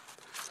happening.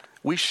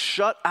 We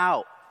shut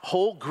out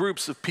whole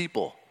groups of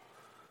people.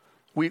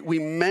 We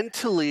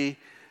mentally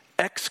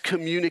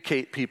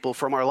excommunicate people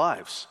from our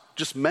lives.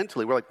 Just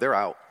mentally, we're like, they're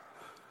out.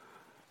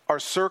 Our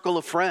circle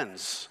of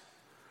friends.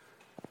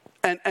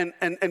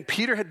 And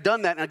Peter had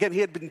done that. And again, he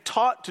had been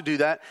taught to do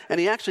that. And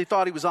he actually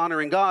thought he was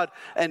honoring God.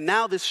 And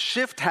now this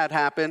shift has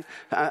happened.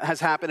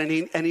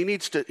 And he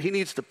needs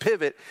to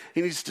pivot.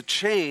 He needs to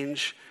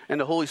change.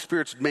 And the Holy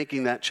Spirit's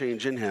making that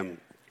change in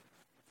him.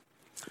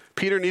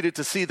 Peter needed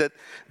to see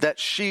that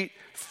sheet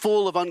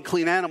full of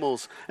unclean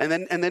animals and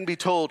then be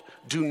told,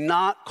 do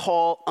not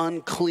call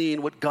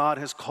unclean what God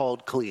has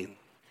called clean.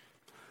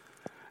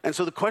 And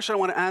so the question I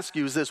want to ask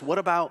you is this: what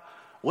about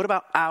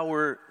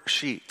our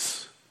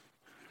sheets?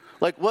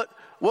 Like what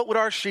would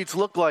our sheets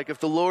look like if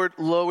the Lord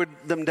lowered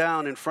them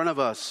down in front of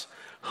us?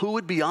 Who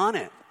would be on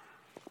it?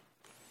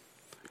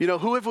 You know,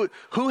 who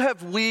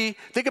have we,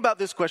 think about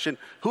this question,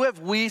 who have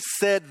we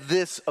said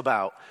this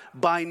about?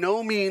 By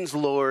no means,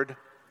 Lord,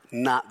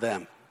 not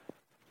them.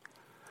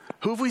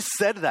 Who have we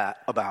said that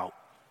about?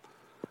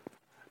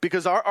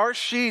 Because our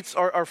sheets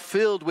are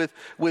filled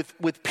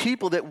with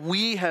people that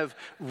we have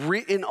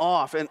written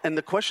off. And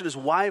the question is,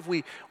 why have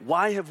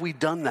we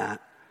done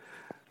that?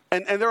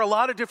 And there are a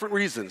lot of different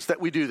reasons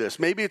that we do this.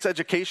 Maybe it's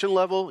education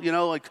level, you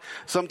know, like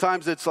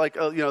sometimes it's like,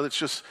 it's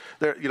just,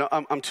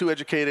 I'm too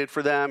educated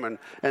for them.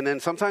 And then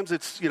sometimes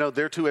it's,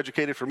 they're too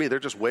educated for me. They're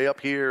just way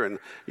up here and,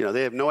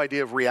 they have no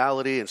idea of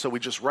reality. And so we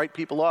just write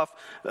people off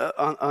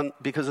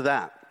because of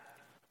that.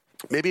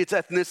 Maybe it's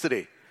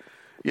ethnicity.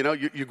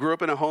 You grew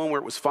up in a home where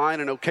it was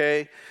fine and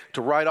okay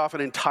to write off an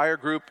entire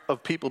group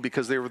of people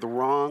because they were the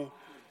wrong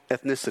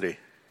ethnicity.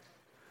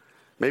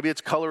 Maybe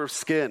it's color of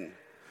skin.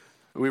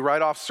 We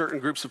write off certain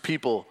groups of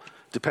people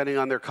depending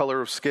on their color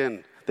of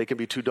skin. They can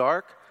be too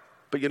dark,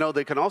 but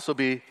they can also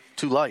be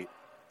too light.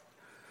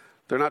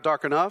 They're not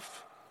dark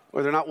enough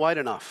or they're not white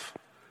enough.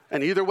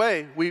 And either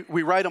way,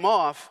 we write them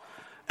off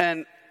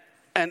and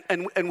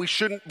we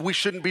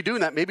shouldn't be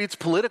doing that. Maybe it's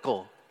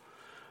political.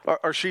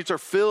 Our sheets are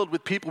filled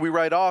with people we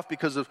write off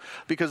because of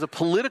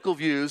political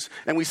views,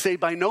 and we say,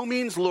 by no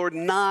means, Lord,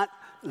 not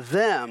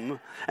them.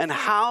 And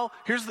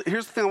here's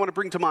the thing I want to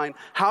bring to mind.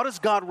 How does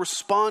God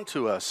respond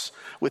to us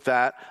with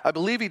that? I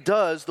believe he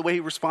does the way he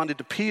responded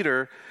to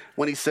Peter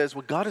when he says,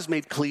 what God has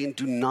made clean,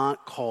 do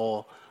not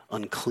call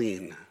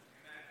unclean.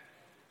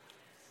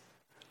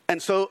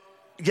 And so,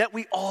 yet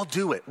we all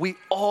do it. We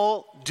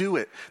all do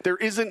it. There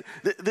isn't,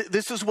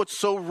 this is what's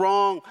so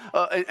wrong,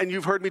 and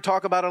you've heard me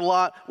talk about it a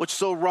lot, what's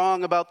so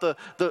wrong about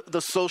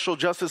the social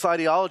justice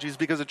ideologies,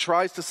 because it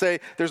tries to say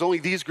there's only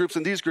these groups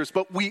and these groups,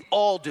 but we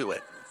all do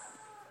it.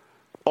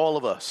 All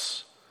of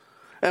us.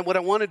 And what I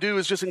want to do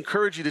is just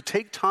encourage you to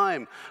take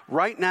time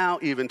right now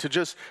even to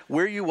just,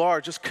 where you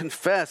are, just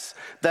confess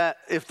that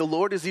if the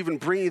Lord is even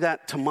bringing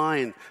that to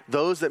mind,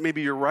 those that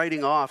maybe you're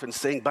writing off and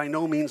saying, by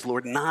no means,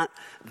 Lord, not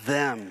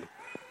them,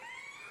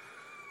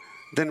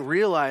 then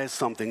realize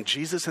something.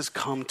 Jesus has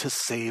come to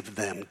save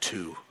them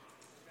too.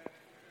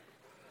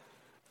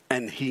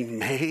 And he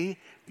may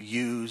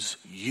use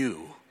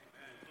you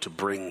to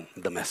bring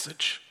the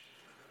message,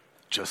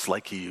 just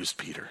like he used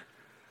Peter.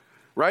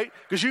 Right?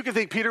 Because you can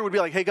think Peter would be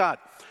like, hey, God,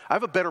 I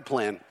have a better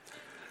plan.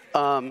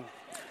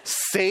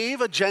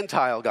 Save a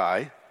Gentile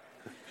guy.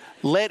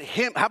 Let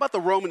him, how about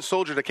the Roman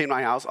soldier that came to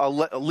my house? I'll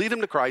lead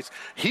him to Christ.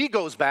 He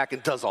goes back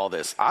and does all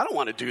this. I don't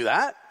want to do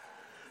that.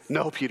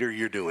 No, Peter,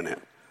 you're doing it.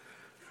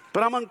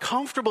 But I'm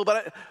uncomfortable,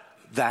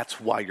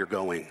 that's why you're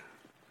going.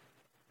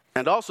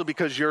 And also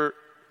because you're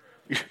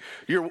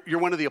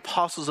one of the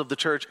apostles of the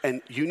church,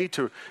 and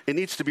it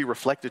needs to be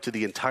reflected to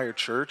the entire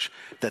church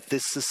that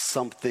this is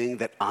something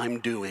that I'm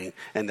doing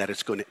and that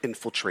it's going to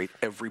infiltrate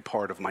every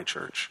part of my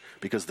church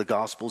because the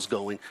gospel's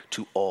going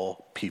to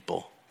all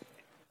people.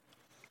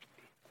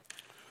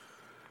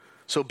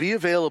 So be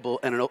available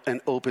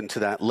and open to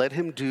that. Let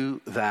him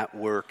do that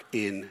work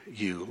in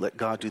you. Let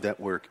God do that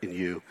work in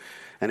you.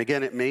 And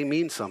again, it may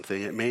mean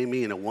something. It may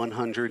mean a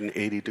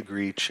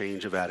 180-degree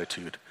change of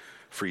attitude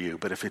for you.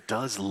 But if it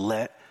does,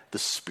 let the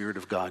Spirit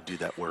of God do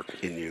that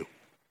work in you.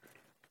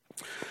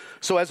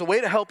 So as a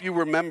way to help you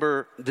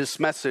remember this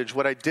message,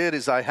 what I did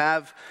is I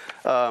have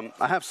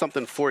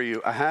something for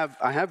you. I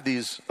have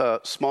these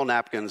small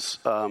napkins.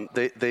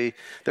 They're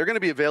going to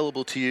be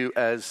available to you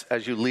as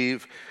you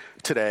leave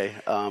today.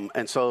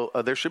 And so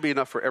there should be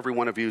enough for every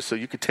one of you. So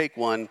you could take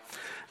one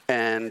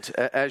and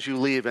as you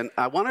leave. And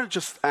I want to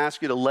just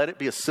ask you to let it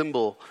be a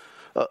symbol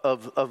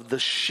of the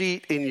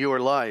sheet in your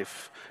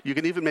life. You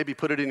can even maybe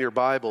put it in your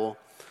Bible.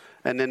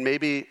 And then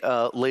maybe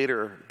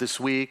later this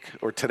week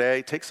or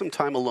today, take some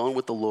time alone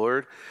with the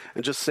Lord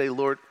and just say,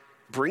 Lord,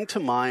 bring to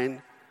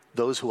mind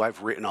those who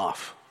I've written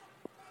off.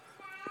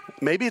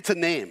 Maybe it's a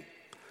name,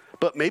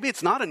 but maybe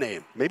it's not a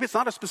name. Maybe it's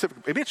not a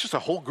specific, maybe it's just a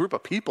whole group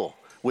of people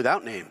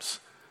without names.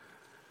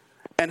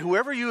 And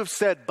whoever you have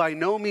said, by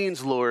no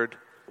means, Lord,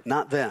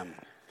 not them.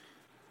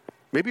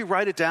 Maybe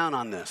write it down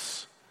on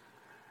this,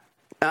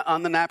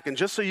 on the napkin,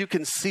 just so you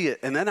can see it.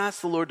 And then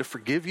ask the Lord to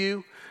forgive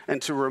you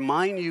and to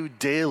remind you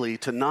daily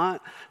to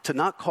not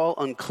call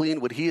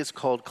unclean what he has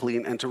called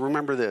clean. And to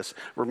remember this,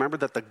 remember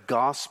that the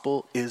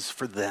gospel is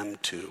for them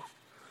too.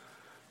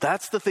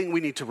 That's the thing we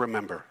need to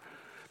remember,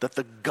 that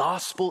the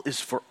gospel is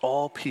for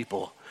all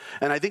people.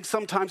 And I think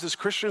sometimes as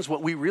Christians,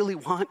 what we really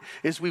want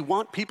is we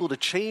want people to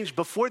change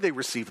before they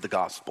receive the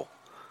gospel.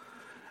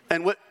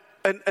 And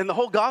the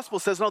whole gospel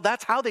says, no,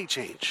 that's how they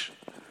change.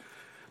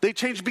 They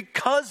change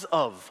because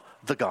of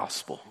the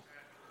gospel.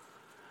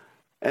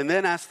 And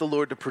then ask the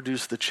Lord to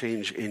produce the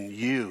change in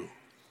you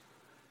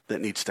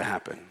that needs to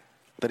happen,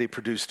 that he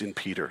produced in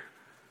Peter.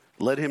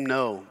 Let him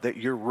know that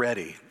you're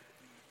ready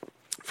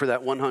for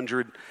that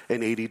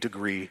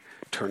 180-degree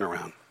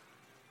turnaround.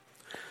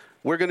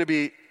 We're going to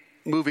be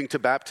moving to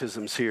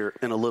baptisms here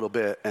in a little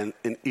bit, and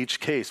in each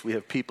case, we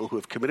have people who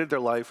have committed their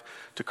life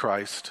to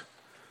Christ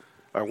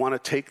or want to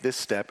take this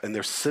step, and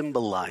they're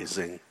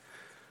symbolizing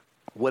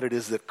what it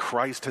is that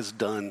Christ has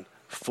done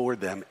for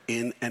them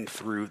in and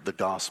through the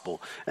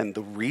gospel. And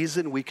the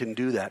reason we can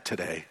do that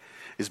today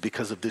is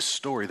because of this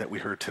story that we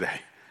heard today.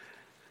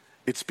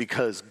 It's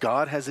because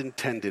God has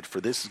intended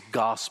for this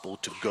gospel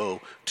to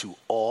go to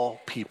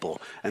all people.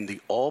 And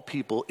the all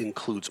people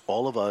includes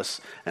all of us.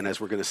 And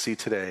as we're going to see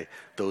today,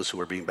 those who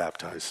are being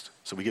baptized.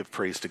 So we give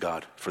praise to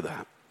God for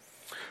that.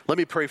 Let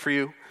me pray for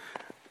you.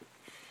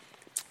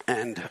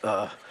 And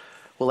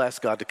we'll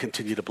ask God to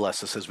continue to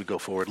bless us as we go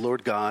forward.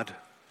 Lord God,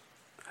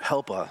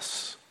 help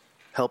us.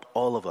 Help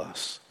all of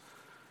us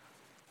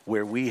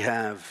where we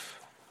have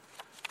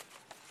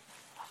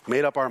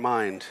made up our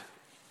mind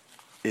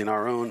in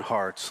our own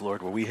hearts,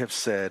 Lord, where we have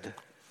said,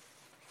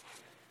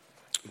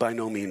 by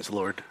no means,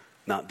 Lord,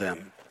 not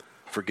them.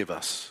 Forgive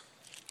us.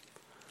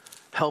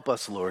 Help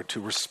us, Lord,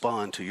 to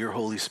respond to your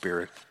Holy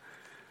Spirit.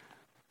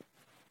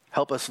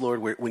 Help us,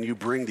 Lord, when you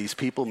bring these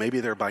people,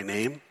 maybe they're by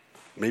name,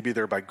 maybe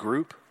they're by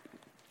group,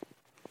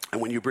 and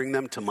when you bring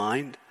them to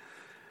mind,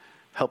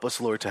 help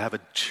us, Lord, to have a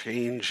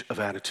change of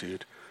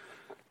attitude,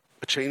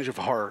 a change of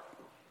heart.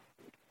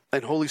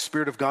 And Holy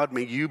Spirit of God,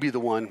 may you be the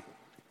one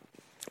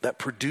that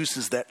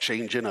produces that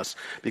change in us,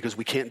 because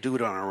we can't do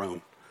it on our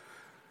own.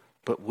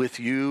 But with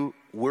you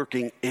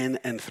working in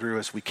and through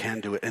us, we can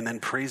do it. And then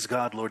praise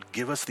God, Lord,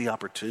 give us the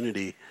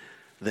opportunity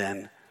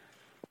then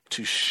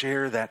to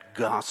share that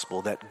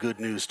gospel, that good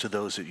news to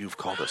those that you've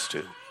called us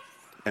to,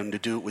 and to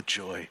do it with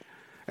joy,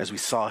 as we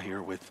saw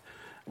here with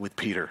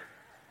Peter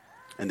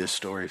in this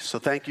story. So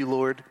thank you,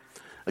 Lord,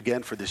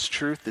 again for this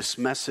truth, this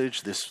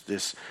message,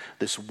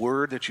 this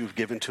word that you've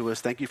given to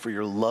us. Thank you for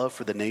your love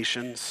for the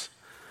nations.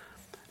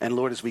 And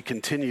Lord, as we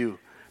continue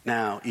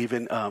now,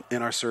 even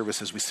in our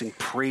service, as we sing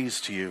praise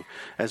to you,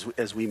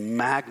 as we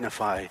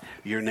magnify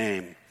your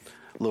name,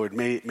 Lord,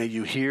 may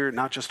you hear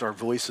not just our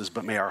voices,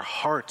 but may our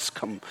hearts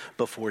come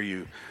before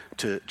you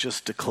to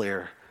just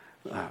declare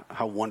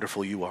how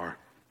wonderful you are.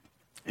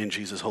 In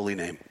Jesus' holy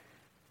name,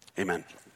 amen.